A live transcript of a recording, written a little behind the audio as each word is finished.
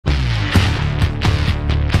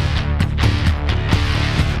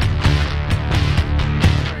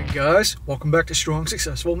guys, welcome back to Strong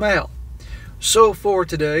Successful Male. So for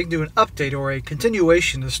today, do an update or a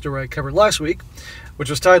continuation of the story I covered last week,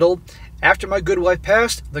 which was titled, After My Good Wife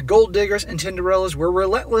Passed, the Golddiggers and Tinderellas were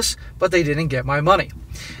relentless, but they didn't get my money.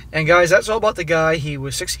 And guys, that's all about the guy.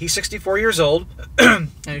 He's 64 years old,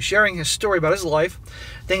 and he's sharing his story about his life,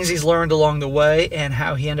 things he's learned along the way, and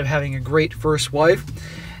how he ended up having a great first wife,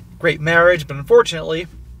 great marriage, but unfortunately,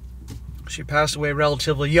 she passed away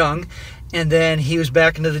relatively young. And then he was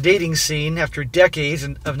back into the dating scene after decades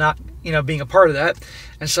of not, being a part of that,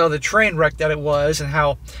 and saw the train wreck that it was, and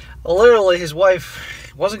how literally his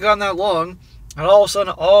wife wasn't gone that long, and all of a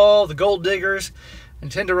sudden all the gold diggers and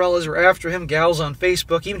Tinderellas were after him, gals on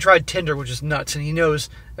Facebook. He even tried Tinder, which is nuts, and he knows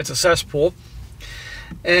it's a cesspool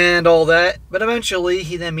and all that. But eventually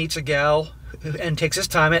he then meets a gal and takes his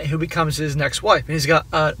time at who becomes his next wife, and he's got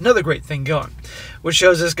another great thing going, which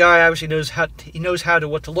shows this guy obviously knows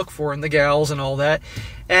what to look for in the gals and all that,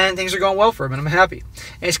 and things are going well for him, and I'm happy.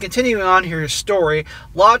 And he's continuing on here his story,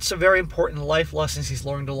 lots of very important life lessons he's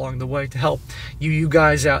learned along the way to help you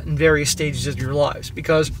guys out in various stages of your lives.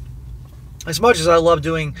 Because as much as I love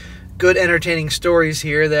doing good entertaining stories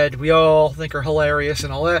here that we all think are hilarious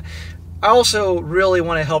and all that, I also really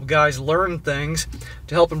want to help guys learn things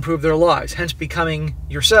to help improve their lives, hence becoming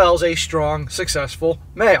yourselves a strong, successful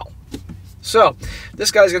male. So,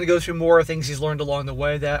 this guy's going to go through more things he's learned along the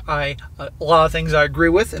way that a lot of things I agree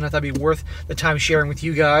with, and I thought it'd be worth the time sharing with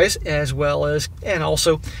you guys, as well as, and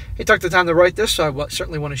also, he took the time to write this, so I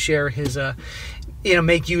certainly want to share his,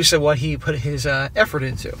 make use of what he put his effort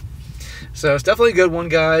into. So, it's definitely a good one,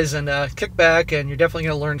 guys, and kick back, and you're definitely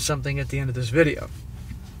going to learn something at the end of this video.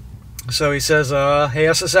 So he says, hey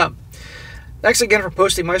SSM, thanks again for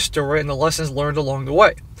posting my story and the lessons learned along the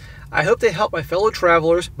way. I hope they help my fellow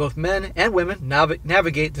travelers, both men and women,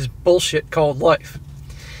 navigate this bullshit called life.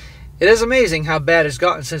 It is amazing how bad it's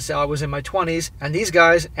gotten since I was in my 20s, and these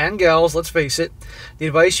guys and gals, let's face it, the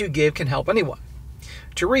advice you give can help anyone.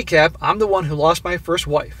 To recap, I'm the one who lost my first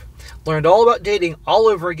wife, learned all about dating all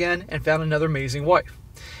over again, and found another amazing wife.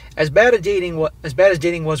 As bad as dating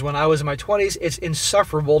was when I was in my 20s, it's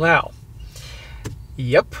insufferable now.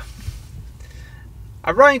 Yep.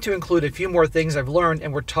 I'm writing to include a few more things I've learned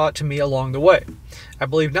and were taught to me along the way. I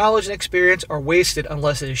believe knowledge and experience are wasted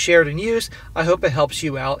unless it is shared and used. I hope it helps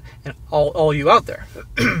you out and all you out there.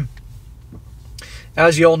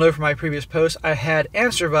 As you all know from my previous posts, I had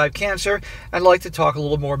and survived cancer, and I'd like to talk a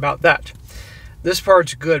little more about that. This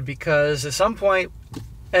part's good because at some point,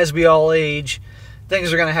 as we all age,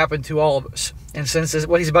 things are going to happen to all of us. And since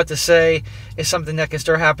what he's about to say is something that can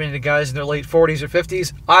start happening to guys in their late 40s or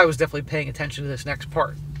 50s, I was definitely paying attention to this next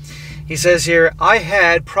part. He says here, I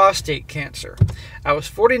had prostate cancer. I was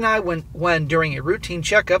 49 when during a routine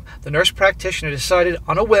checkup, the nurse practitioner decided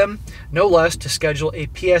on a whim, no less, to schedule a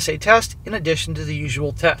PSA test in addition to the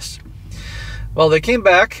usual tests. Well, they came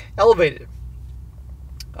back elevated.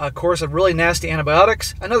 A course of really nasty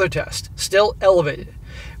antibiotics, another test, still elevated.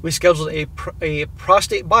 We scheduled a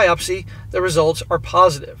prostate biopsy. The results are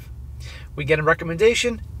positive. We get a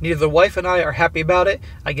recommendation. Neither the wife and I are happy about it.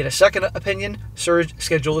 I get a second opinion.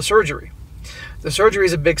 Schedule the surgery. The surgery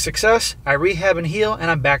is a big success. I rehab and heal, and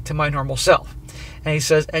I'm back to my normal self. And he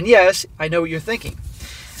says, and yes, I know what you're thinking.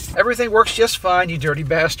 Everything works just fine, you dirty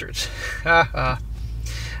bastards. I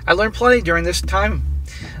learned plenty during this time.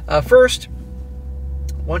 First,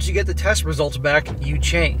 once you get the test results back, you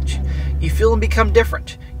change. You feel and become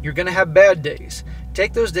different. You're going to have bad days.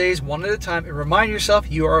 Take those days one at a time and remind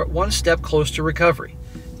yourself you are one step closer to recovery.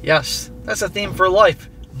 Yes, that's a theme for life.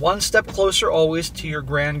 One step closer always to your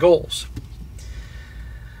grand goals.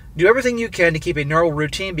 Do everything you can to keep a normal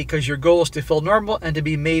routine because your goal is to feel normal and to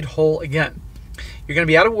be made whole again. You're going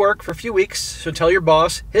to be out of work for a few weeks, so tell your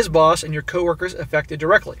boss, his boss, and your coworkers affected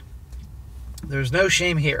directly. There's no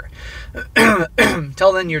shame here.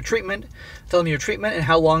 Tell them your treatment and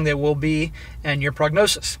how long they will be and your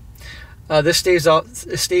prognosis. This staves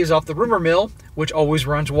off the rumor mill, which always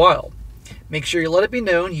runs wild. Make sure you let it be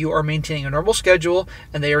known you are maintaining a normal schedule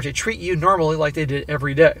and they are to treat you normally like they did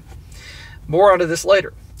every day. More onto this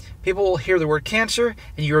later. People will hear the word cancer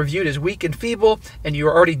and you are viewed as weak and feeble and you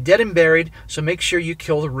are already dead and buried, so make sure you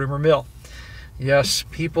kill the rumor mill. Yes,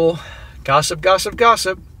 people, gossip, gossip,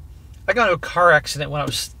 gossip. I got into a car accident when I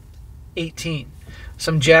was 18.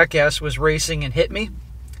 Some jackass was racing and hit me.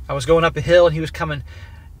 I was going up a hill and he was coming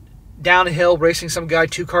down a hill, racing some guy,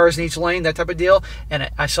 2 cars in each lane, that type of deal. And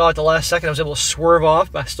I saw at the last second I was able to swerve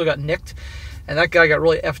off, but I still got nicked. And that guy got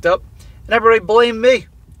really effed up. And everybody blamed me.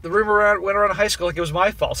 The rumor went around high school like it was my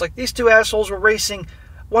fault. It's like these 2 assholes were racing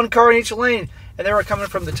 1 car in each lane. and they were coming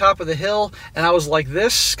from the top of the hill, and I was like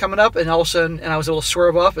this coming up, and all of a sudden, and I was able to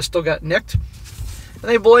swerve off. I still got nicked, and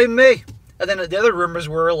they blamed me. And then the other rumors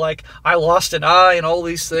were like I lost an eye and all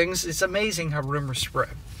these things. It's amazing how rumors spread.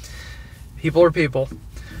 People are people.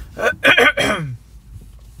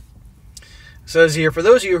 Says here, for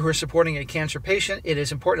those of you who are supporting a cancer patient, it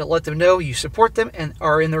is important to let them know you support them and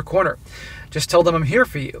are in their corner. Just tell them I'm here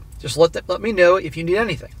for you. Just let me know if you need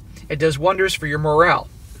anything. It does wonders for your morale.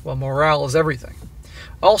 Well, morale is everything.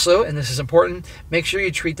 Also, and this is important, make sure you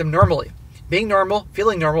treat them normally. Being normal,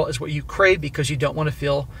 feeling normal is what you crave because you don't want to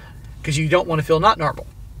feel not normal.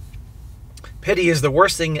 Pity is the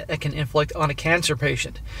worst thing that can inflict on a cancer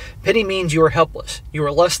patient. Pity means you are helpless, you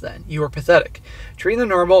are less than, you are pathetic. Treating them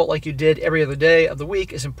normal like you did every other day of the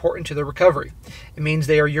week is important to their recovery. It means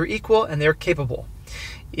they are your equal and they are capable.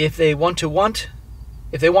 If they want to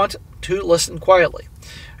listen quietly.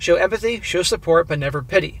 Show empathy, show support, but never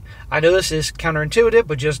pity. I know this is counterintuitive,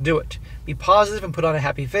 but just do it. Be positive and put on a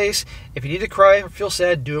happy face. If you need to cry or feel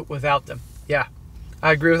sad, do it without them. Yeah,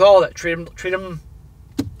 I agree with all that. Treat them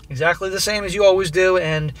exactly the same as you always do,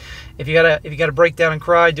 and if you gotta break down and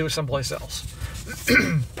cry, do it someplace else.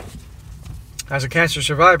 As a cancer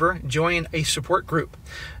survivor, join a support group.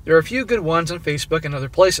 There are a few good ones on Facebook and other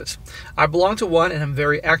places. I belong to one and I'm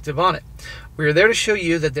very active on it. We are there to show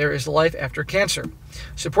you that there is life after cancer.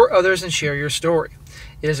 Support others and share your story.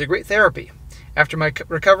 It is a great therapy. After my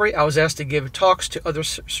recovery, I was asked to give talks to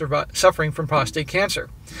others suffering from prostate cancer.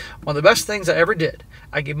 One of the best things I ever did.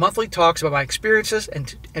 I gave monthly talks about my experiences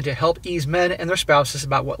and to help ease men and their spouses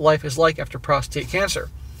about what life is like after prostate cancer.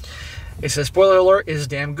 It says, spoiler alert, it is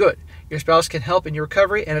damn good. Your spouse can help in your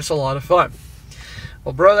recovery, and it's a lot of fun.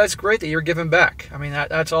 Well, bro, that's great that you're giving back. I mean,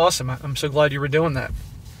 that's awesome. I'm so glad you were doing that.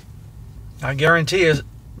 I guarantee you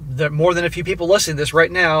that more than a few people listening to this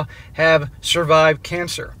right now have survived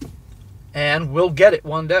cancer and will get it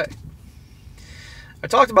one day. I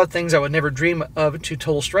talked about things I would never dream of to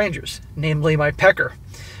total strangers, namely my pecker.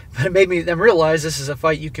 But it made me then realize this is a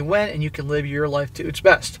fight you can win and you can live your life to its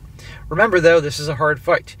best. Remember, though, this is a hard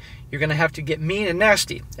fight. You're going to have to get mean and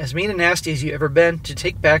nasty as you've ever been, to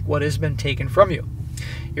take back what has been taken from you.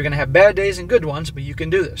 You're going to have bad days and good ones, but you can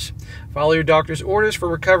do this. Follow your doctor's orders for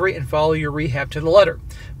recovery and follow your rehab to the letter.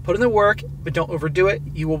 Put in the work, but don't overdo it,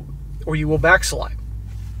 you will backslide.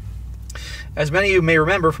 As many of you may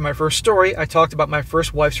remember from my first story, I talked about my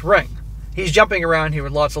first wife's ring. He's jumping around here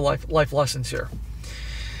with lots of life lessons here.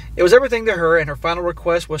 It was everything to her, and her final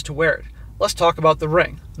request was to wear it. Let's talk about the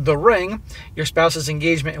ring. The ring, your spouse's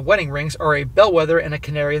engagement and wedding rings, are a bellwether and a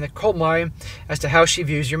canary in the coal mine as to how she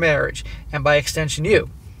views your marriage, and by extension you.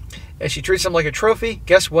 If she treats them like a trophy,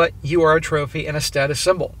 guess what? You are a trophy and a status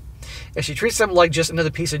symbol. If she treats them like just another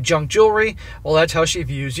piece of junk jewelry, well, that's how she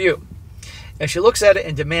views you. If she looks at it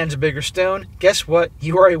and demands a bigger stone, guess what?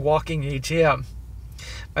 You are a walking ATM.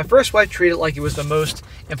 My first wife treated it like it was the most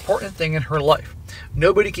important thing in her life.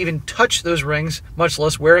 Nobody could even touch those rings, much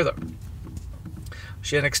less wear them.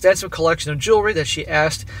 She had an extensive collection of jewelry that she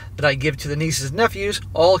asked that I give to the nieces and nephews,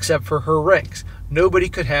 all except for her rings. Nobody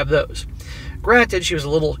could have those. Granted, she was a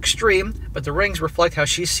little extreme, but the rings reflect how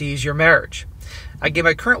she sees your marriage. I gave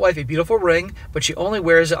my current wife a beautiful ring, but she only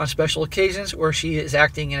wears it on special occasions where she is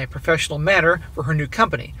acting in a professional manner for her new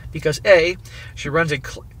company, because A, she runs a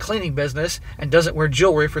cleaning business and doesn't wear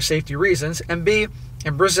jewelry for safety reasons, and B,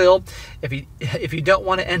 in Brazil, if you don't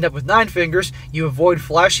want to end up with 9 fingers, you avoid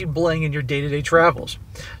flashy bling in your day-to-day travels.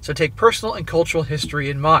 So take personal and cultural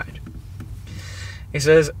history in mind. He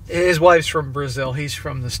says his wife's from Brazil, he's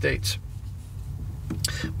from the States.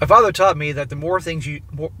 My father taught me that the more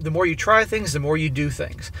you try things, the more you do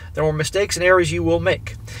things. The more mistakes and errors you will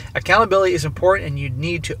make. Accountability is important, and you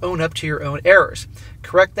need to own up to your own errors.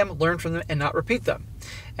 Correct them, learn from them, and not repeat them.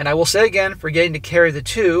 And I will say again, forgetting to carry the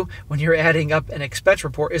 2 when you're adding up an expense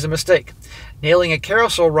report is a mistake. Nailing a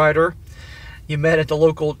carousel rider you met at the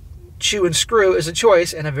local chew and screw is a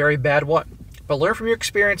choice, and a very bad one. But learn from your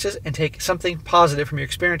experiences and take something positive from your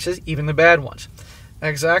experiences, even the bad ones.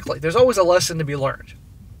 Exactly. There's always a lesson to be learned.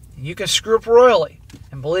 You can screw up royally.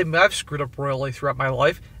 And believe me, I've screwed up royally throughout my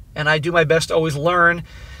life. And I do my best to always learn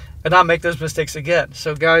and not make those mistakes again.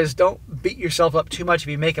 So guys, don't beat yourself up too much if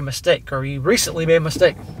you make a mistake or you recently made a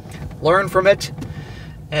mistake. Learn from it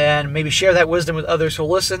and maybe share that wisdom with others who'll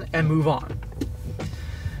listen and move on.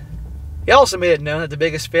 He also made it known that the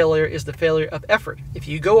biggest failure is the failure of effort. If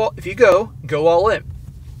you go all in.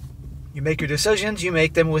 You make your decisions, you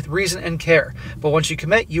make them with reason and care. But once you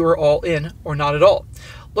commit, you are all in or not at all.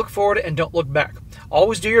 Look forward and don't look back.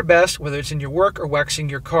 Always do your best, whether it's in your work or waxing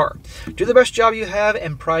your car. Do the best job you have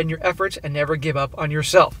and pride in your efforts and never give up on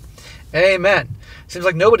yourself. Amen. Seems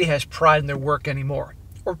like nobody has pride in their work anymore,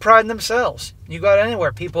 or pride in themselves. You go out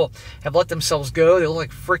anywhere, people have let themselves go. They look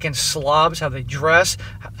like freaking slobs, how they dress,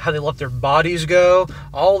 how they let their bodies go,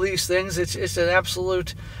 all these things. It's an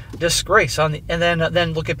absolute disgrace. And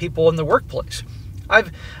then look at people in the workplace.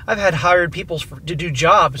 I've had hired people to do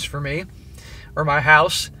jobs for me, or my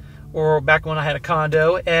house, or back when I had a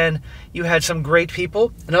condo, and you had some great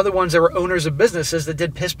people and other ones that were owners of businesses that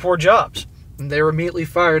did piss poor jobs. And they were immediately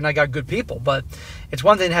fired, and I got good people. But it's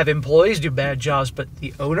one thing to have employees do bad jobs, but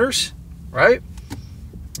the owners, right?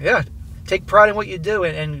 Yeah, take pride in what you do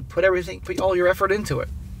and put all your effort into it.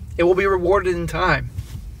 It will be rewarded in time.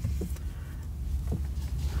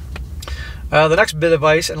 The next bit of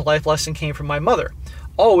advice and life lesson came from my mother.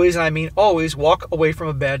 Always, and I mean always, walk away from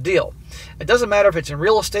a bad deal. It doesn't matter if it's in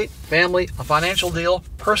real estate, family, a financial deal,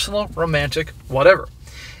 personal, romantic, whatever.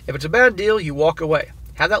 If it's a bad deal, you walk away.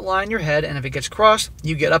 Have that line in your head, and if it gets crossed,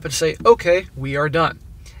 you get up and say, okay, we are done.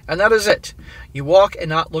 And that is it. You walk and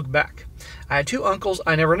not look back. I had 2 uncles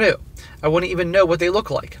I never knew. I wouldn't even know what they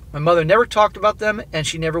looked like. My mother never talked about them, and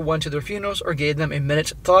she never went to their funerals or gave them a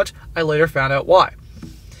minute's thought. I later found out why.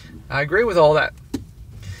 I agree with all that.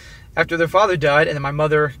 After their father died and my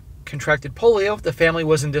mother contracted polio, the family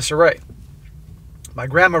was in disarray. My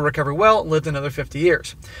grandma recovered well and lived another 50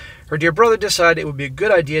 years. Her dear brother decided it would be a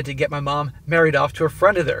good idea to get my mom married off to a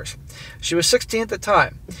friend of theirs. She was 16 at the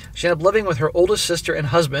time. She ended up living with her oldest sister and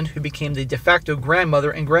husband, who became the de facto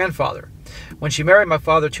grandmother and grandfather. When she married my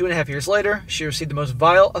father 2.5 years later, she received the most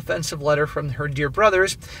vile, offensive letter from her dear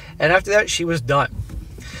brothers, and after that, she was done.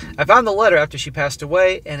 I found the letter after she passed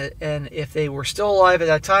away, and if they were still alive at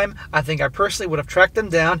that time, I think I personally would have tracked them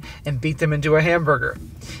down and beat them into a hamburger.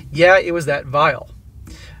 Yeah, it was that vile.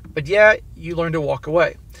 But yeah, you learn to walk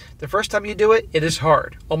away. The first time you do it, it is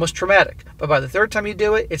hard, almost traumatic. But by the 3rd time you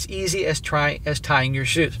do it, it's easy as tying your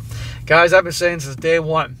shoes. Guys, I've been saying since day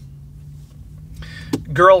one.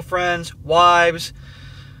 Girlfriends, wives,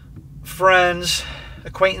 friends,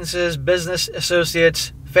 acquaintances, business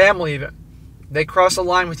associates, family even. They cross a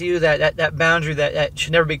line with you, that boundary that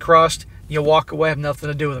should never be crossed, you walk away, have nothing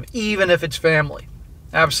to do with them, even if it's family.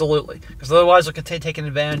 Absolutely. Because otherwise they'll continue taking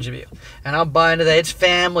advantage of you. And I'm buying into that. It's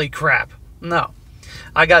family crap. No.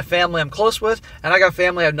 I got family I'm close with, and I got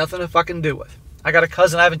family I have nothing to fucking do with. I got a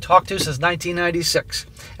cousin I haven't talked to since 1996,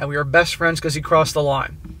 and we were best friends because he crossed the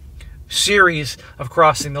line. Series of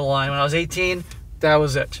crossing the line. When I was 18, that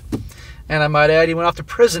was it. And I might add, he went off to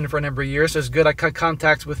prison for a number of years, so it's good I cut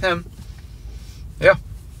contacts with him. Yeah.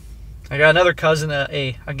 I got another cousin,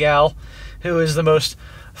 a gal, who is the most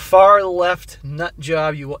far left nut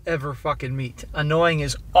job you will ever fucking meet. Annoying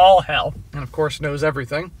as all hell, and of course knows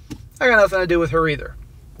everything. I got nothing to do with her either.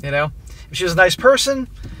 You know? If she was a nice person,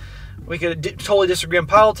 we could totally disagree on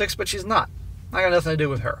politics, but she's not. I got nothing to do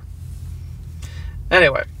with her.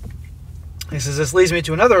 Anyway, he says, this leads me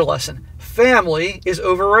to another lesson. Family is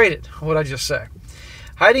overrated. What did I just say?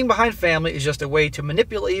 Hiding behind family is just a way to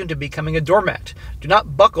manipulate you into becoming a doormat. Do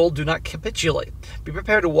not buckle, do not capitulate. Be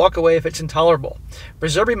prepared to walk away if it's intolerable.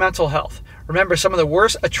 Preserve your mental health. Remember, some of the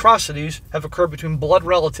worst atrocities have occurred between blood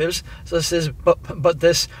relatives. So this is,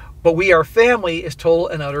 but we are family is total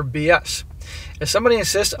and utter BS. If somebody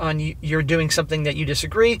insists on you're doing something that you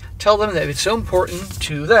disagree, tell them that if it's so important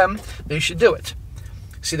to them, they should do it.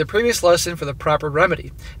 See the previous lesson for the proper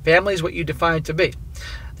remedy. Family is what you define it to be.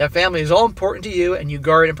 That family is all important to you, and you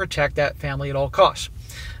guard and protect that family at all costs.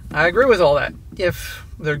 I agree with all that, if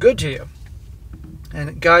they're good to you.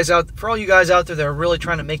 And for all you guys out there that are really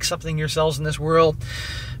trying to make something yourselves in this world,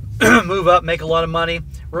 move up, make a lot of money,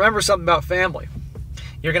 remember something about family.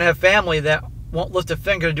 You're going to have family that won't lift a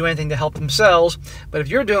finger to do anything to help themselves, but if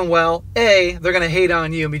you're doing well, A, they're going to hate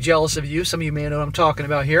on you and be jealous of you. Some of you may know what I'm talking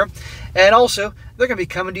about here. And also, they're going to be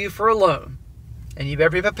coming to you for a loan. And you better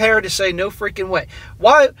be prepared to say, no freaking way.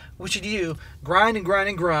 Why should you grind and grind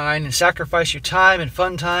and grind and sacrifice your time and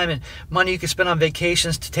fun time and money you could spend on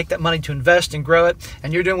vacations to take that money to invest and grow it,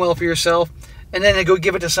 and you're doing well for yourself, and then they go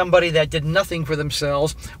give it to somebody that did nothing for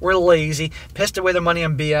themselves, were lazy, pissed away their money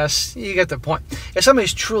on BS? You get the point. If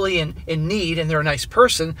somebody's truly in need and they're a nice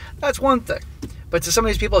person, that's one thing. But to some of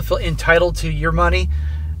these people that feel entitled to your money,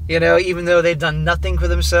 you know, even though they've done nothing for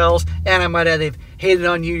themselves, and I might add they've hated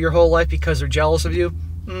on you your whole life because they're jealous of you,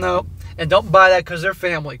 no. And don't buy that because they're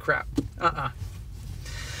family crap.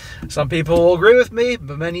 Some people will agree with me,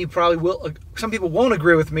 but many probably will. Some people won't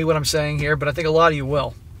agree with me what I'm saying here, but I think a lot of you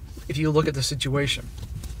will, if you look at the situation.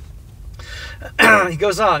 He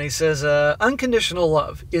goes on, he says, unconditional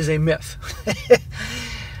love is a myth.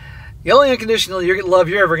 The only unconditional love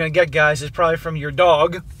you're ever going to get, guys, is probably from your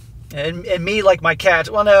dog, And me, like my cats,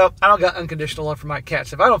 well, no, I don't got unconditional love for my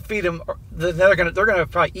cats. If I don't feed them, then they're gonna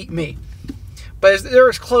probably eat me. But they're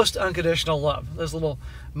as close to unconditional love. Those little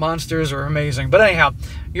monsters are amazing. But anyhow,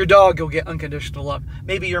 your dog will get unconditional love.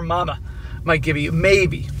 Maybe your mama might give you,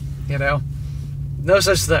 maybe, you know. No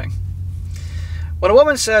such thing. When a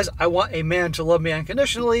woman says, I want a man to love me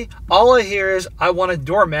unconditionally, all I hear is, I want a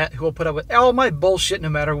doormat who will put up with all my bullshit no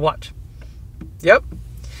matter what. Yep.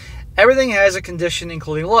 Everything has a condition,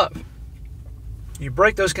 including love. You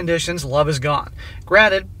break those conditions, love is gone.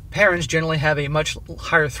 Granted, parents generally have a much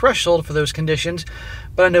higher threshold for those conditions,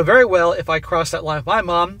 but I know very well if I crossed that line with my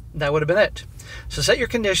mom, that would have been it. So set your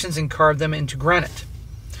conditions and carve them into granite.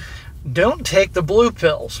 Don't take the blue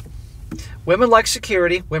pills. Women like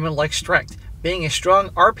security, women like strength. Being a strong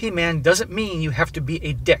RP man doesn't mean you have to be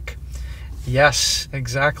a dick. Yes,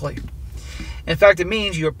 exactly. In fact, it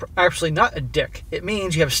means you're actually not a dick. It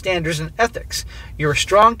means you have standards and ethics. You're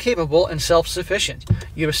strong, capable, and self-sufficient.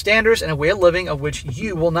 You have standards and a way of living of which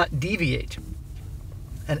you will not deviate.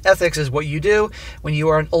 And ethics is what you do when you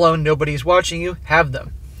are alone, nobody's watching you. Have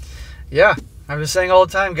them. Yeah, I've been saying all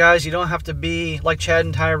the time, guys, you don't have to be like Chad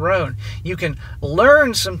and Tyrone. You can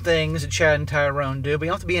learn some things that Chad and Tyrone do, but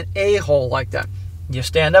you don't have to be an a-hole like that. You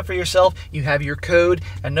stand up for yourself, you have your code,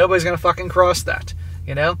 and nobody's going to fucking cross that.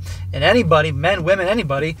 You know, and anybody, men, women,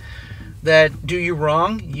 anybody that do you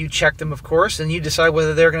wrong, you check them, of course, and you decide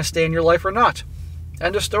whether they're going to stay in your life or not.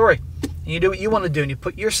 End of story. And you do what you want to do, and you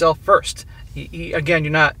put yourself first. Again,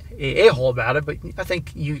 you're not a-hole about it, but I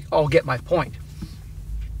think you all get my point.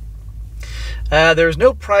 There's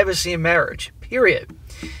no privacy in marriage, period.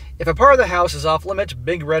 If a part of the house is off limits,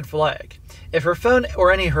 big red flag. If her phone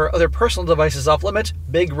or any of her other personal devices is off limits,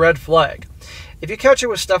 big red flag. If you catch her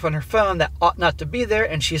with stuff on her phone that ought not to be there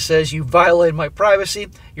and she says you violated my privacy,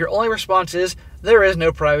 your only response is, there is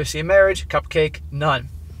no privacy in marriage, cupcake, none.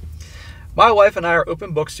 My wife and I are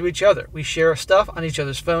open books to each other. We share stuff on each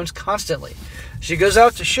other's phones constantly. She goes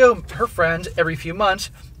out to show her friends every few months,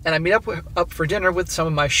 and I meet up for dinner with some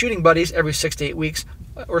of my shooting buddies every 6 to 8 weeks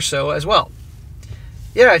or so as well.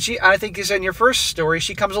 Yeah, I think you said in your first story,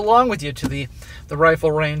 she comes along with you to the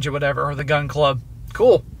rifle range or whatever, or the gun club.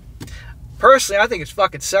 Cool. Personally, I think it's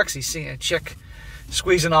fucking sexy seeing a chick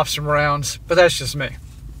squeezing off some rounds, but that's just me.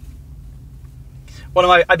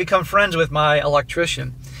 I become friends with my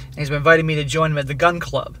electrician, and he's been inviting me to join him at the gun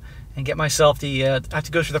club and get myself the, I have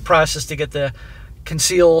to go through the process to get the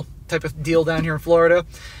conceal type of deal down here in Florida,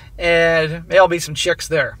 and maybe I'll be some chicks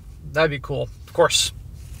there. That'd be cool. Of course,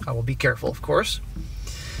 I will be careful, of course.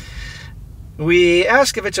 We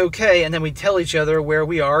ask if it's okay, and then we tell each other where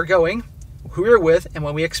we are going, who we're with, and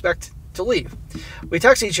when we expect to leave. We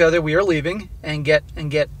text each other we are leaving and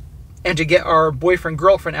to get our boyfriend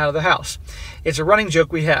girlfriend out of the house. It's a running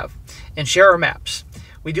joke we have, and share our maps.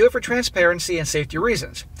 We do it for transparency and safety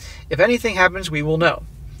reasons. If anything happens, we will know.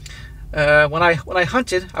 When I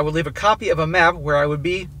hunted, I would leave a copy of a map where I would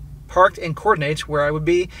be parked and coordinates where I would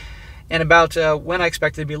be and about when I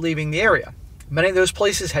expected to be leaving the area. Many of those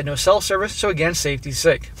places had no cell service, so again, safety's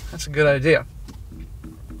sake. That's a good idea.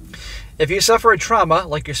 If you suffer a trauma,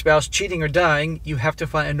 like your spouse cheating or dying, you have to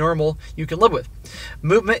find a normal you can live with.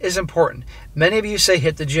 Movement is important. Many of you say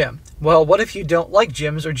hit the gym. Well, what if you don't like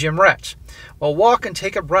gyms or gym rats? Well, walk and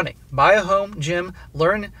take up running. Buy a home gym,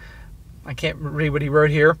 learn, I can't read what he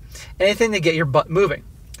wrote here, anything to get your butt moving.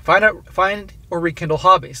 Find or rekindle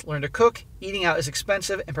hobbies. Learn to cook. Eating out is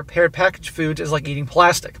expensive, and prepared packaged foods is like eating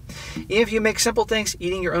plastic. Even if you make simple things,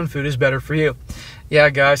 eating your own food is better for you. Yeah,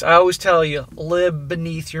 guys, I always tell you, live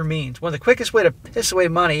beneath your means. One of the quickest way to piss away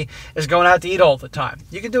money is going out to eat all the time.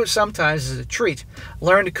 You can do it sometimes as a treat.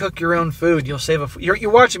 Learn to cook your own food. You'll save you're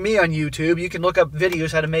watching me on YouTube. You can look up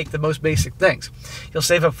videos how to make the most basic things. You'll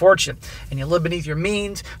save a fortune, and you live beneath your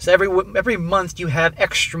means. So every month you have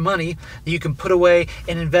extra money that you can put away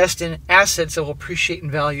and invest in assets that will appreciate in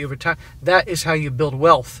value over time. That is how you build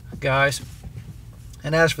wealth, guys.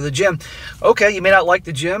 And as for the gym, okay, you may not like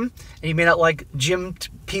the gym, and you may not like gym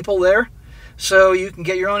people there, so you can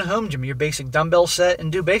get your own home gym, your basic dumbbell set,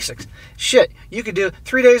 and do basics. Shit, you could do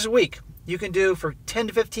 3 days a week. You can do for 10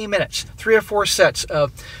 to 15 minutes, 3 or 4 sets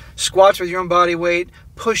of squats with your own body weight,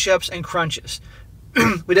 push-ups, and crunches.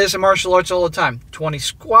 We did some martial arts all the time. 20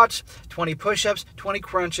 squats, 20 push-ups, 20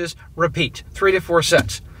 crunches, repeat. 3 to 4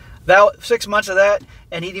 sets. 6 months of that,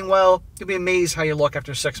 and eating well, you'll be amazed how you look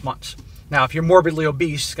after 6 months. Now, if you're morbidly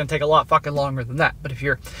obese, it's going to take a lot fucking longer than that. But if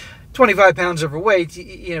you're 25 pounds overweight,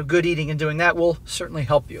 good eating and doing that will certainly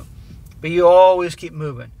help you. But you always keep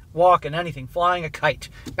moving. Walking, anything. Flying a kite.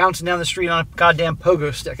 Bouncing down the street on a goddamn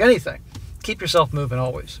pogo stick. Anything. Keep yourself moving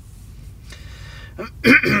always.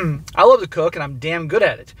 I love to cook and I'm damn good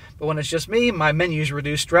at it, but when it's just me, my menu's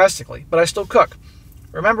reduced drastically, but I still cook.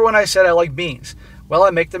 Remember when I said I like beans? Well, I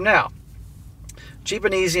make them now. Cheap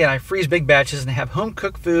and easy, and I freeze big batches and have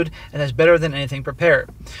home-cooked food, and that's better than anything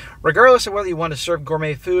prepared. Regardless of whether you want to serve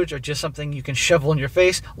gourmet foods or just something you can shovel in your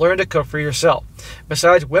face, learn to cook for yourself.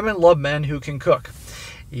 Besides, women love men who can cook.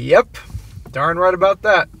 Yep, darn right about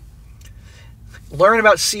that. Learn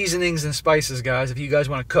about seasonings and spices, guys, if you guys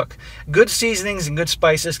want to cook. Good seasonings and good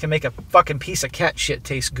spices can make a fucking piece of cat shit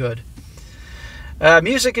taste good.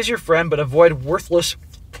 Music is your friend, but avoid worthless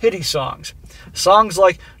pity songs. Songs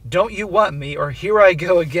like Don't You Want Me or Here I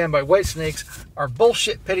Go Again by Whitesnake are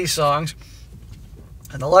bullshit pity songs,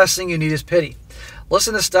 and the last thing you need is pity.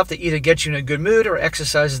 Listen to stuff that either gets you in a good mood or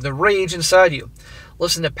exercises the rage inside you.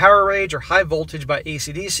 Listen to Power Rage or High Voltage by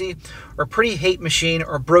AC/DC or Pretty Hate Machine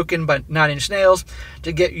or Broken by 9 Inch Nails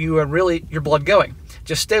to get you your blood going.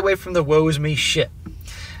 Just stay away from the woes me shit.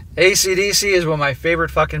 AC/DC is one of my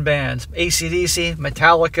favorite fucking bands. AC/DC,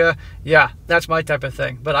 Metallica, yeah, that's my type of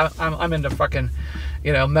thing. But I'm into fucking,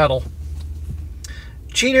 metal.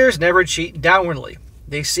 Cheaters never cheat downwardly.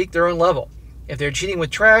 They seek their own level. If they're cheating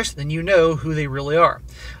with trash, then you know who they really are.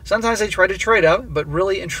 Sometimes they try to trade up, but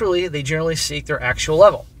really and truly, they generally seek their actual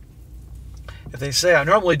level. If they say, I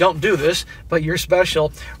normally don't do this, but you're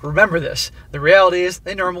special, remember this. The reality is,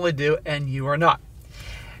 they normally do, and you are not.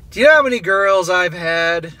 Do you know how many girls I've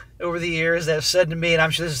had over the years that have said to me, and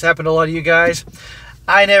I'm sure this has happened to a lot of you guys,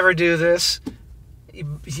 I never do this.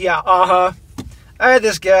 Yeah, I had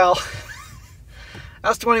this gal. I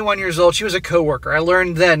was 21 years old. She was a coworker. I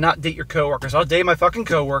learned then not date your coworkers. I'll date my fucking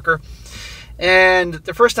coworker. And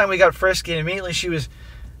the first time we got frisky, immediately she was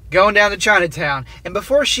going down to Chinatown. And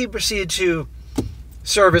before she proceeded to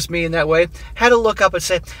service me in that way, had to look up and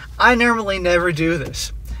say, I normally never do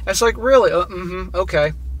this. And it's like, really?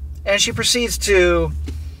 Okay. And she proceeds to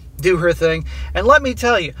do her thing. And let me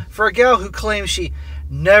tell you, for a gal who claims she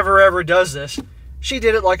never ever does this, she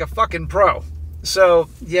did it like a fucking pro. So,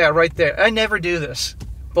 yeah, right there. I never do this.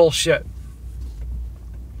 Bullshit.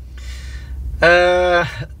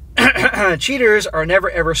 Cheaters are never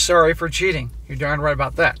ever sorry for cheating. You're darn right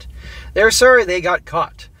about that. They're sorry they got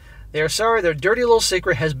caught. They are sorry their dirty little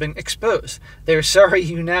secret has been exposed. They are sorry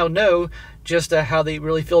you now know just how they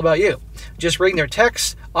really feel about you. Just reading their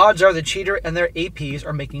texts, odds are the cheater and their APs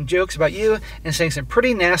are making jokes about you and saying some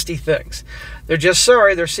pretty nasty things. They're just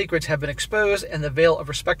sorry their secrets have been exposed and the veil of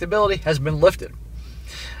respectability has been lifted.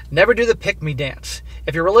 Never do the pick-me dance.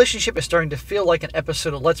 If your relationship is starting to feel like an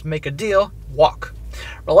episode of Let's Make a Deal, walk.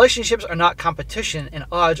 Relationships are not competition, and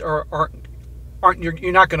odds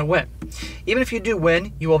you're not going to win. Even if you do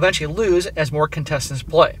win, you will eventually lose as more contestants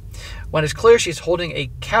play. When it's clear she's holding a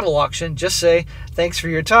cattle auction, just say, thanks for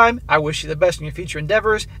your time, I wish you the best in your future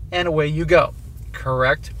endeavors, and away you go.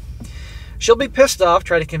 Correct? She'll be pissed off,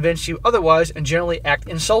 try to convince you otherwise, and generally act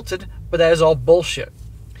insulted, but that is all bullshit.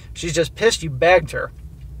 She's just pissed you bagged her.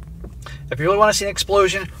 If you really want to see an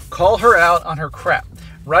explosion, call her out on her crap.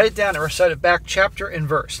 Write it down and recite it back chapter and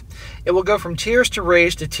verse. It will go from tears to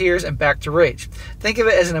rage to tears and back to rage. Think of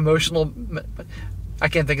it as an emotional... I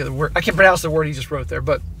can't think of the word. I can't pronounce the word he just wrote there,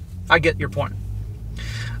 but I get your point.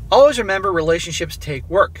 Always remember relationships take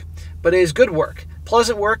work, but it is good work.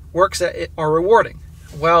 Pleasant work, works that are rewarding.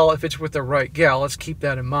 Well, if it's with the right gal, let's keep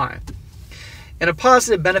that in mind. In a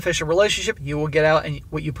positive, beneficial relationship, you will get out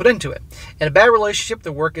what you put into it. In a bad relationship,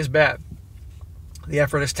 the work is bad. The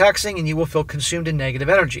effort is taxing and you will feel consumed in negative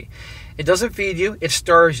energy. It doesn't feed you, it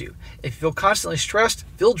starves you. If you feel constantly stressed,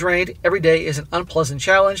 feel drained, every day is an unpleasant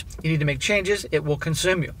challenge, you need to make changes, it will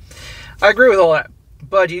consume you. I agree with all that,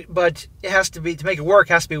 but it has to be, to make it work,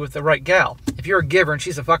 it has to be with the right gal. If you're a giver and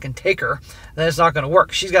she's a fucking taker, then it's not going to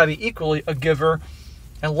work. She's got to be equally a giver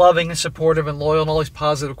and loving and supportive and loyal and all these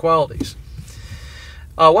positive qualities.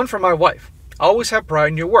 One from my wife. Always have pride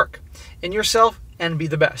in your work, in yourself, and be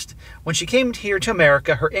the best. When she came here to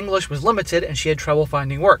America, her English was limited and she had trouble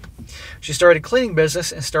finding work. She started a cleaning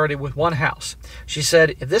business and started with one house. She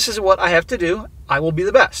said, if this is what I have to do, I will be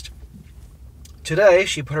the best. Today,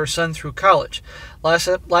 she put her son through college. Last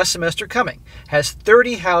semester coming. Has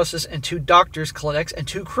 30 houses and 2 doctors' clinics and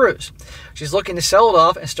 2 crews. She's looking to sell it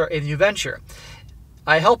off and start a new venture.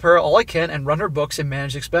 I help her all I can and run her books and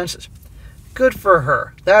manage expenses. Good for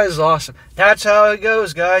her. That is awesome. That's how it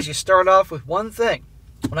goes, guys. You start off with one thing.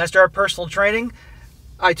 When I started personal training,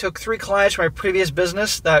 I took 3 clients from my previous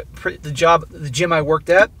business, the gym I worked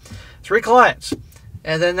at, 3 clients.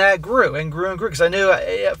 And then that grew and grew and grew because I knew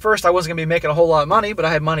at first I wasn't going to be making a whole lot of money, but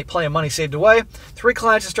I had plenty of money saved away. 3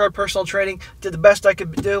 clients to start personal training, did the best I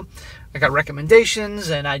could do. I got recommendations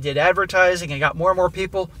and I did advertising and got more and more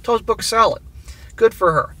people. Told his book solid. Good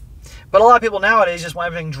for her. But a lot of people nowadays just want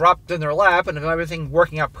everything dropped in their lap and everything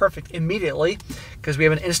working out perfect immediately because we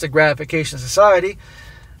have an instant gratification society.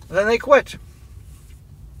 Then they quit.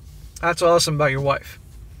 That's awesome about your wife.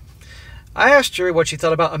 I asked her what she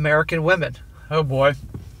thought about American women. Oh boy.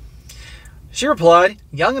 She replied,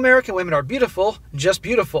 young American women are beautiful, just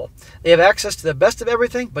beautiful. They have access to the best of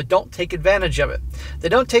everything, but don't take advantage of it. They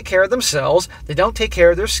don't take care of themselves. They don't take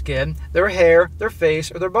care of their skin, their hair, their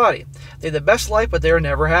face, or their body. They have the best life, but they are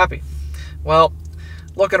never happy. Well,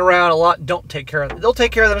 looking around, a lot don't take care of it. They'll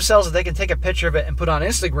take care of themselves if they can take a picture of it and put on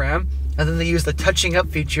Instagram, and then they use the touching up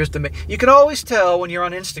features to make... You can always tell when you're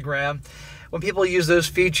on Instagram when people use those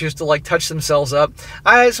features to like touch themselves up.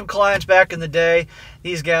 I had some clients back in the day,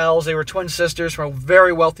 these gals, they were twin sisters from a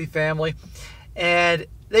very wealthy family, and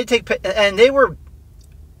they were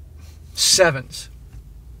sevens.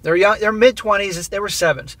 They're young, they're mid-20s, they were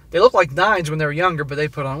sevens. They looked like nines when they were younger, but they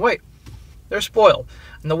put on weight. They're spoiled.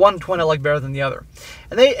 And the one twin I like better than the other.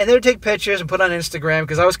 And they would take pictures and put on Instagram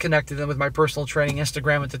because I was connected to them with my personal training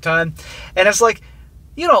Instagram at the time. And it's like,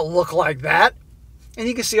 you don't look like that. And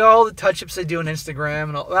you can see all the touch-ups they do on Instagram.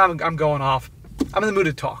 And I'm going off. I'm in the mood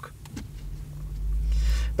to talk.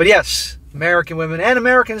 But yes, American women and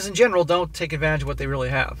Americans in general don't take advantage of what they really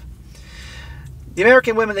have. The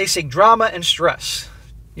American women, they seek drama and stress.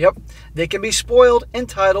 Yep. They can be spoiled,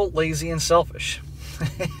 entitled, lazy, and selfish.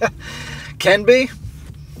 Can be.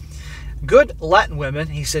 Good Latin women,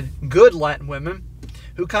 he said, good Latin women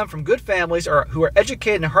who come from good families or who are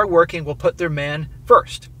educated and hardworking will put their men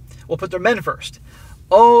first. Will put their men first.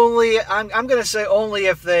 Only, I'm going to say only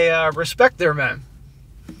if they respect their men.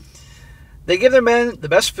 They give their men the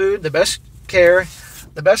best food, the best care,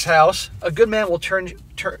 the best house. A good man will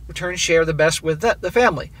share the best with the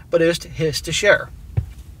family, but it is his to share.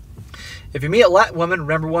 If you meet a Latin woman,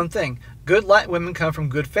 remember one thing. Good Latin women come from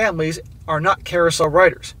good families, are not carousel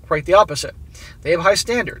riders. Quite the opposite. They have high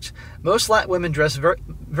standards. Most Latin women dress very,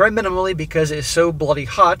 very minimally because it is so bloody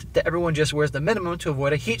hot that everyone just wears the minimum to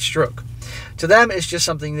avoid a heat stroke. To them, it's just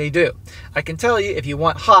something they do. I can tell you, if you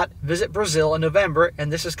want hot, visit Brazil in November,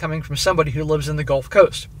 and this is coming from somebody who lives in the Gulf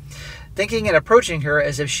Coast. Thinking and approaching her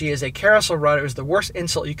as if she is a carousel rider is the worst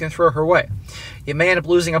insult you can throw her way. You may end up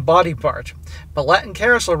losing a body part. But Latin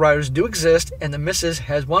carousel riders do exist, and the missus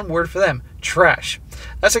has one word for them: trash.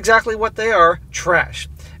 That's exactly what they are, trash.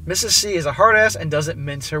 Mrs. C is a hard ass and doesn't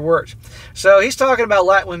mince her words. So he's talking about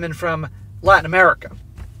Latin women from Latin America.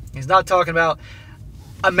 He's not talking about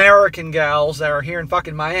American gals that are here in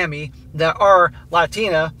fucking Miami that are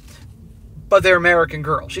Latina, but they're American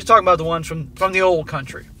girls. She's talking about the ones from the old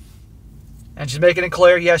country. And she's making it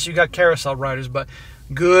clear, yes, you got carousel riders, but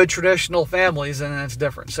good traditional families, and that's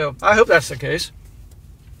different. So I hope that's the case.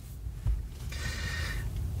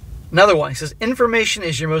 Another one, he says, information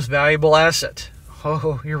is your most valuable asset.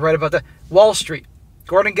 Oh, you're right about that. Wall Street.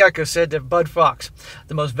 Gordon Gekko said to Bud Fox,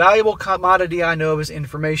 the most valuable commodity I know is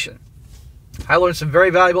information. I learned some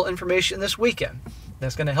very valuable information this weekend.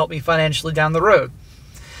 That's going to help me financially down the road.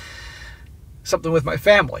 Something with my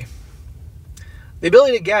family. The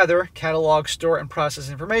ability to gather, catalog, store, and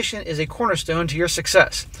process information is a cornerstone to your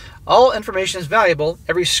success. All information is valuable.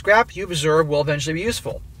 Every scrap you observe will eventually be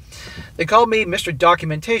useful. They called me Mr.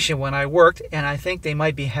 Documentation when I worked, and I think they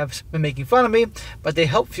might have been making fun of me, but they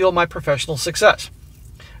help fuel my professional success.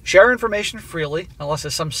 Share information freely, unless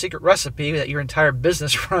it's some secret recipe that your entire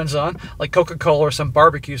business runs on, like Coca-Cola or some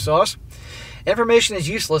barbecue sauce. Information is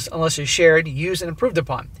useless unless it's shared, used, and improved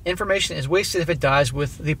upon. Information is wasted if it dies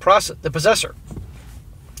with the possessor.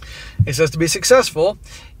 It says to be successful,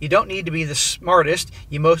 you don't need to be the smartest,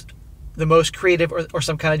 the most creative, or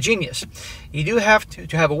some kind of genius. You do have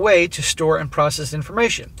to have a way to store and process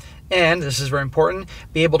information. And, this is very important,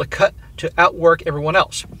 be able to outwork everyone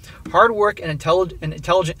else. Hard work and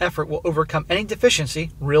intelligent effort will overcome any deficiency,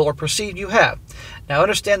 real or perceived, you have. Now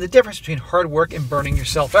understand the difference between hard work and burning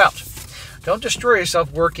yourself out. Don't destroy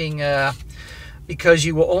yourself working because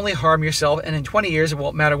you will only harm yourself, and in 20 years it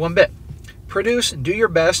won't matter one bit. Produce and do your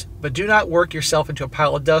best, but do not work yourself into a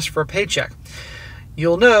pile of dust for a paycheck.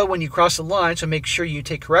 You'll know when you cross the line, so make sure you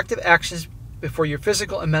take corrective actions before your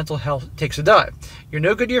physical and mental health takes a dive. You're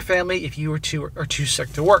no good to your family if you are too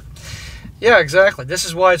sick to work. Yeah, exactly. This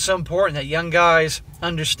is why it's so important that young guys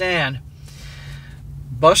understand.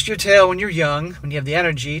 Bust your tail when you're young, when you have the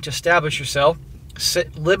energy to establish yourself.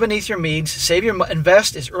 Live beneath your means.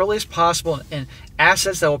 Invest as early as possible in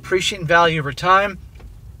assets that will appreciate and value over time.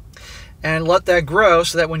 And let that grow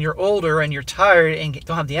so that when you're older and you're tired and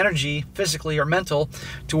don't have the energy, physically or mental,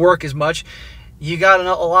 to work as much, you got a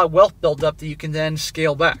lot of wealth built up that you can then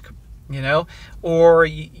scale back. you know, or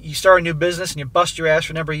you start a new business and you bust your ass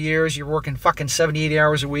for a number of years, you're working fucking 70, 80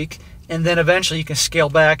 hours a week, and then eventually you can scale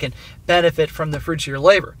back and benefit from the fruits of your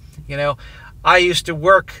labor. You know, I used to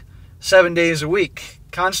work 7 days a week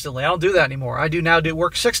constantly. I don't do that anymore. I do now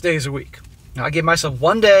work 6 days a week. Now, I give myself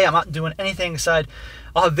one day. I'm not doing anything aside.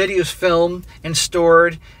 I'll have videos filmed and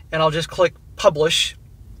stored, and I'll just click publish,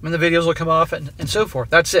 and the videos will come off and so forth.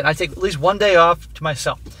 That's it. I take at least one day off to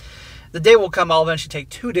myself. The day will come, I'll eventually take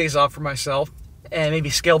 2 days off for myself and maybe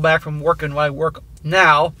scale back from working what I work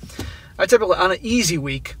now. I typically, on an easy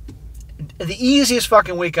week, the easiest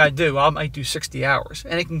fucking week I might do 60 hours,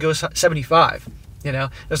 and it can go 75. You know,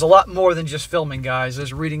 there's a lot more than just filming, guys.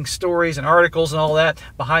 There's reading stories and articles and all that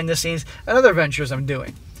behind the scenes and other ventures I'm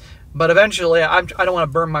doing. But eventually, I don't want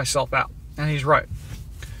to burn myself out. And he's right.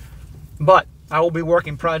 But I will be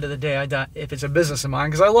working prior to the day I die if it's a business of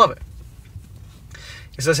mine because I love it.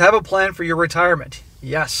 It says, have a plan for your retirement.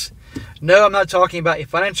 Yes. No, I'm not talking about a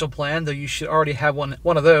financial plan, though you should already have one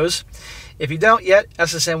of those. If you don't yet,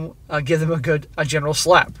 SSM, give them a general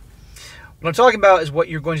slap. What I'm talking about is what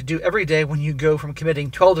you're going to do every day when you go from committing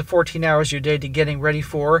 12 to 14 hours of your day to getting ready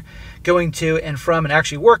for, going to and from, and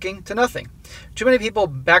actually working to nothing. Too many people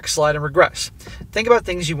backslide and regress. Think about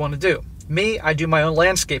things you want to do. Me, I do my own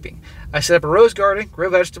landscaping. I set up a rose garden, grow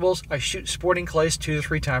vegetables, I shoot sporting clays 2 to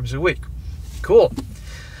 3 times a week. Cool.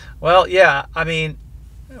 Well, yeah, I mean,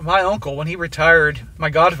 my uncle, when he retired, my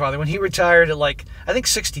godfather, when he retired at I think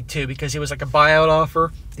 62, because he was like a buyout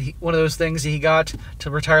offer, one of those things that he got to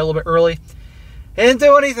retire a little bit early, he didn't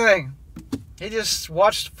do anything. He just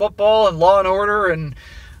watched football and Law and Order and,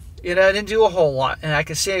 you know, didn't do a whole lot. And I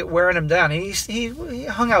could see it wearing him down. He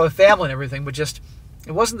hung out with family and everything, but just,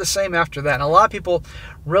 it wasn't the same after that. And a lot of people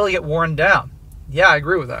really get worn down. Yeah, I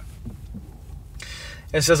agree with that.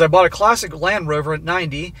 It says, I bought a classic Land Rover at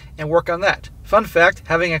 90 and work on that. Fun fact,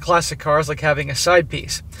 having a classic car is like having a side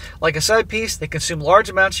piece. Like a side piece, they consume large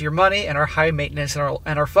amounts of your money and are high maintenance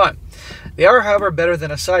and are fun. They are, however, better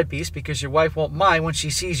than a side piece because your wife won't mind when she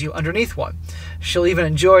sees you underneath one. She'll even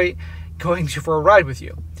enjoy going for a ride with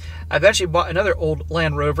you. I eventually bought another old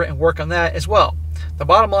Land Rover and work on that as well. The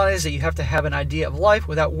bottom line is that you have to have an idea of life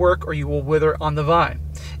without work or you will wither on the vine.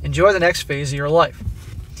 Enjoy the next phase of your life.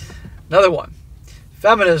 Another one.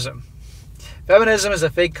 Feminism. Feminism is a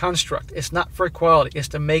fake construct. It's not for equality. It's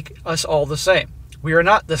to make us all the same. We are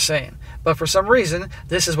not the same. But for some reason,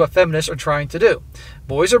 this is what feminists are trying to do.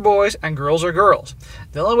 Boys are boys and girls are girls.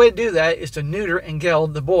 The only way to do that is to neuter and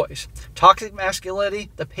geld the boys. Toxic masculinity,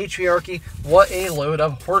 the patriarchy, what a load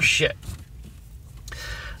of horseshit.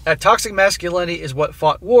 That toxic masculinity is what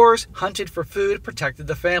fought wars, hunted for food, protected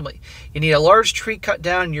the family. You need a large tree cut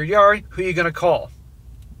down in your yard, who are you going to call?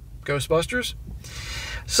 Ghostbusters?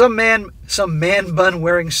 Some man bun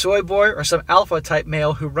wearing soy boy or some alpha type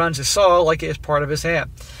male who runs a saw like it is part of his hand.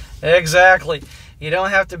 Exactly. You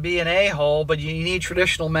don't have to be an a-hole, but you need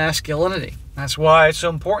traditional masculinity. That's why it's so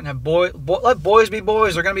important to let boys be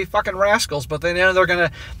boys. They're going to be fucking rascals, but they know they're going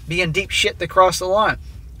to be in deep shit to cross the line.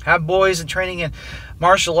 Have boys in training in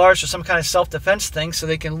martial arts or some kind of self-defense thing so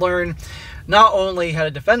they can learn not only how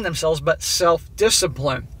to defend themselves, but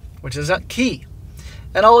self-discipline, which is key.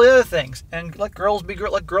 And all the other things, and let girls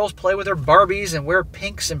play with their Barbies and wear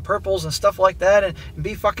pinks and purples and stuff like that, and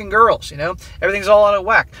be fucking girls. You know, everything's all out of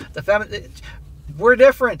whack. We're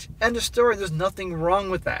different. End of story. There's nothing wrong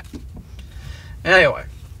with that. Anyway,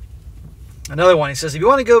 another one. He says, if you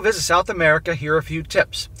want to go visit South America, here are a few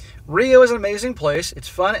tips. Rio is an amazing place. It's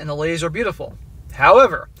fun and the ladies are beautiful.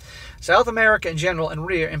 However, South America in general and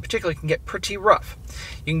Rio in particular can get pretty rough.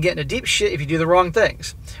 You can get into deep shit if you do the wrong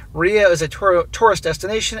things. Rio is a tourist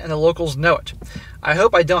destination and the locals know it. I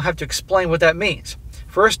hope I don't have to explain what that means.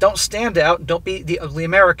 First, don't stand out. Don't be the ugly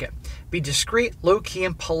American. Be discreet, low-key,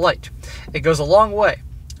 and polite. It goes a long way.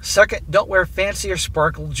 Second, don't wear fancy or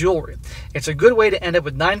sparkle jewelry. It's a good way to end up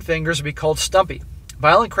with 9 fingers and be called stumpy.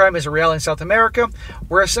 Violent crime is a reality in South America.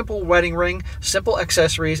 Wear a simple wedding ring, simple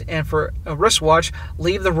accessories, and for a wristwatch,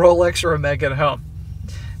 leave the Rolex or Omega at home.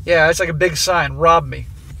 Yeah, it's like a big sign, rob me.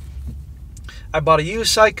 I bought a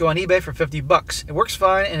used Psycho on eBay for $50. It works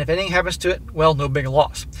fine, and if anything happens to it, well, no big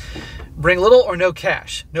loss. Bring little or no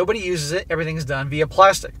cash. Nobody uses it. Everything's done via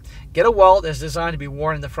plastic. Get a wallet that's designed to be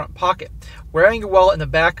worn in the front pocket. Wearing your wallet in the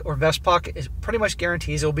back or vest pocket is pretty much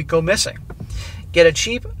guarantees it will go missing. Get a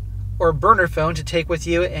cheap or burner phone to take with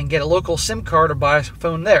you and get a local SIM card or buy a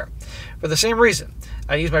phone there. For the same reason,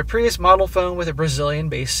 I use my previous model phone with a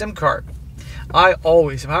Brazilian-based SIM card. I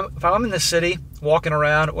always, if I'm in the city, walking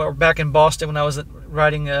around, or back in Boston when I was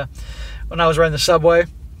riding the subway,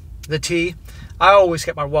 the T, I always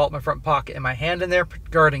kept my wallet in my front pocket and my hand in there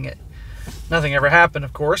guarding it. Nothing ever happened,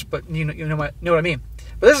 of course, but you know what I mean.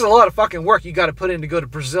 But this is a lot of fucking work you got to put in to go to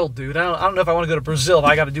Brazil, dude. I don't know if I want to go to Brazil if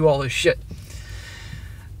I got to do all this shit.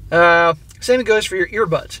 Same goes for your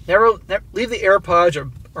earbuds. Never leave the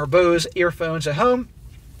AirPods or Bose earphones at home,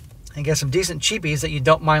 and get some decent cheapies that you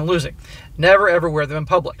don't mind losing. Never ever wear them in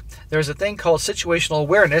public. There's a thing called situational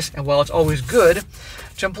awareness, and while it's always good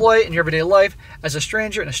to employ it in your everyday life, as a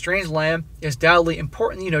stranger in a strange land, it is doubly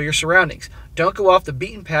important you know your surroundings. Don't go off the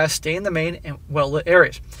beaten path, stay in the main and well-lit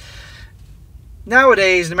areas.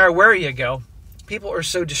 Nowadays, no matter where you go, people are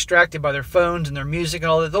so distracted by their phones and their music and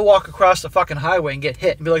all that, they'll walk across the fucking highway and get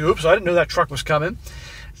hit and be like, oops, I didn't know that truck was coming.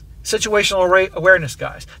 Situational awareness,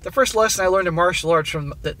 guys. The first lesson I learned in martial arts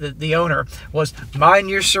from the owner was mind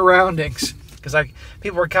your surroundings. Because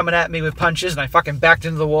people were coming at me with punches and I fucking backed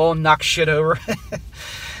into the wall and knocked shit over.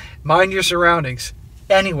 Mind your surroundings.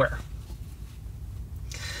 Anywhere.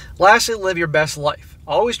 Lastly, live your best life.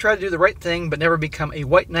 Always try to do the right thing, but never become a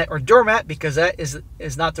white knight or doormat, because that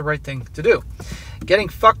is not the right thing to do. Getting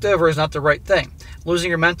fucked over is not the right thing. Losing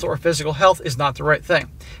your mental or physical health is not the right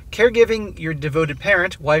thing. Caregiving your devoted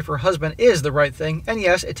parent, wife, or husband is the right thing, and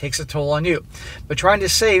yes, it takes a toll on you. But trying to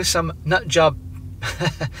save some nut job,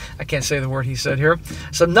 I can't say the word he said here,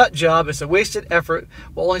 some nut job is a wasted effort,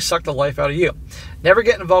 will only suck the life out of you. Never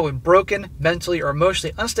get involved with broken, mentally or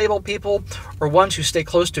emotionally unstable people, or ones who stay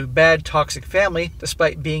close to bad, toxic family,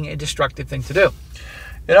 despite being a destructive thing to do.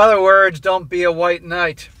 In other words, don't be a white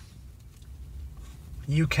knight.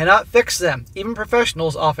 You cannot fix them. Even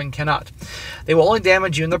professionals often cannot. They will only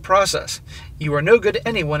damage you in the process. You are no good to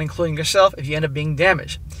anyone, including yourself, if you end up being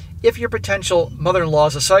damaged. If your potential mother-in-law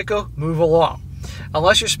is a psycho, move along.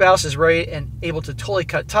 Unless your spouse is ready and able to totally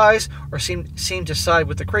cut ties or seem to side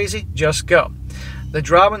with the crazy, just go. The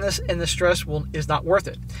drama and the stress is not worth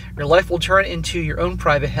it. Your life will turn into your own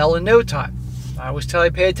private hell in no time. I always tell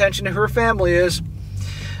you, pay attention to who her family is.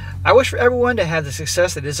 I wish for everyone to have the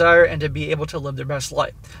success they desire and to be able to live their best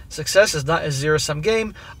life. Success is not a zero-sum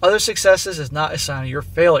game. Other successes is not a sign of your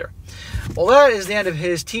failure. Well, that is the end of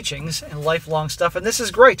his teachings and lifelong stuff, and this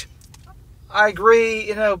is great. I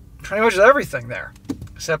agree, pretty much with everything there.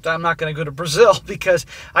 Except I'm not going to go to Brazil because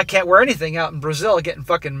I can't wear anything out in Brazil getting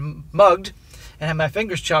fucking mugged and have my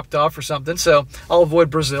fingers chopped off or something. So I'll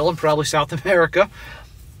avoid Brazil and probably South America.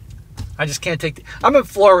 I just can't take I'm in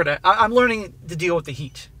Florida. I'm learning to deal with the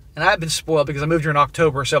heat. And I've been spoiled because I moved here in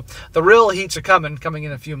October. So the real heats are coming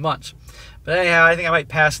in a few months. But anyhow, I think I might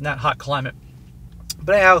pass in that hot climate.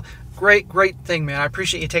 But anyhow, great thing, man. I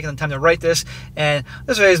appreciate you taking the time to write this. And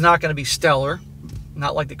this video is not going to be stellar.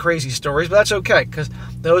 Not like the crazy stories, but that's okay. Because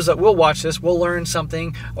those that will watch this will learn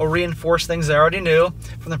something or reinforce things they already knew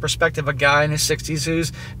from the perspective of a guy in his 60s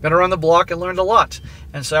who's been around the block and learned a lot.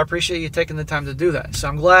 And so I appreciate you taking the time to do that. So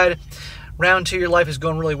I'm glad round 2 of your life is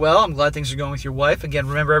going really well. I'm glad things are going with your wife. Again,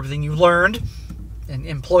 remember everything you learned and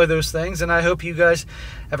employ those things. And I hope you guys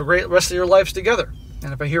have a great rest of your lives together.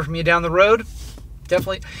 And if I hear from you down the road,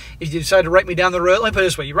 definitely, if you decide to write me down the road, let me put it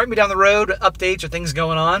this way, you write me down the road, updates or things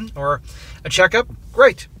going on, or a checkup,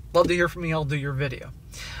 great. Love to hear from you. I'll do your video.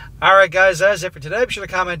 All right, guys, that's it for today. Be sure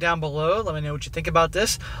to comment down below. Let me know what you think about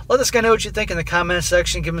this. Let this guy know what you think in the comment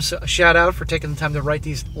section. Give him a shout out for taking the time to write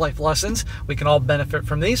these life lessons. We can all benefit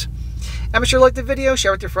from these. And be sure to like the video,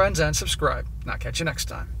 share with your friends, and subscribe. And I'll catch you next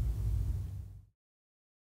time.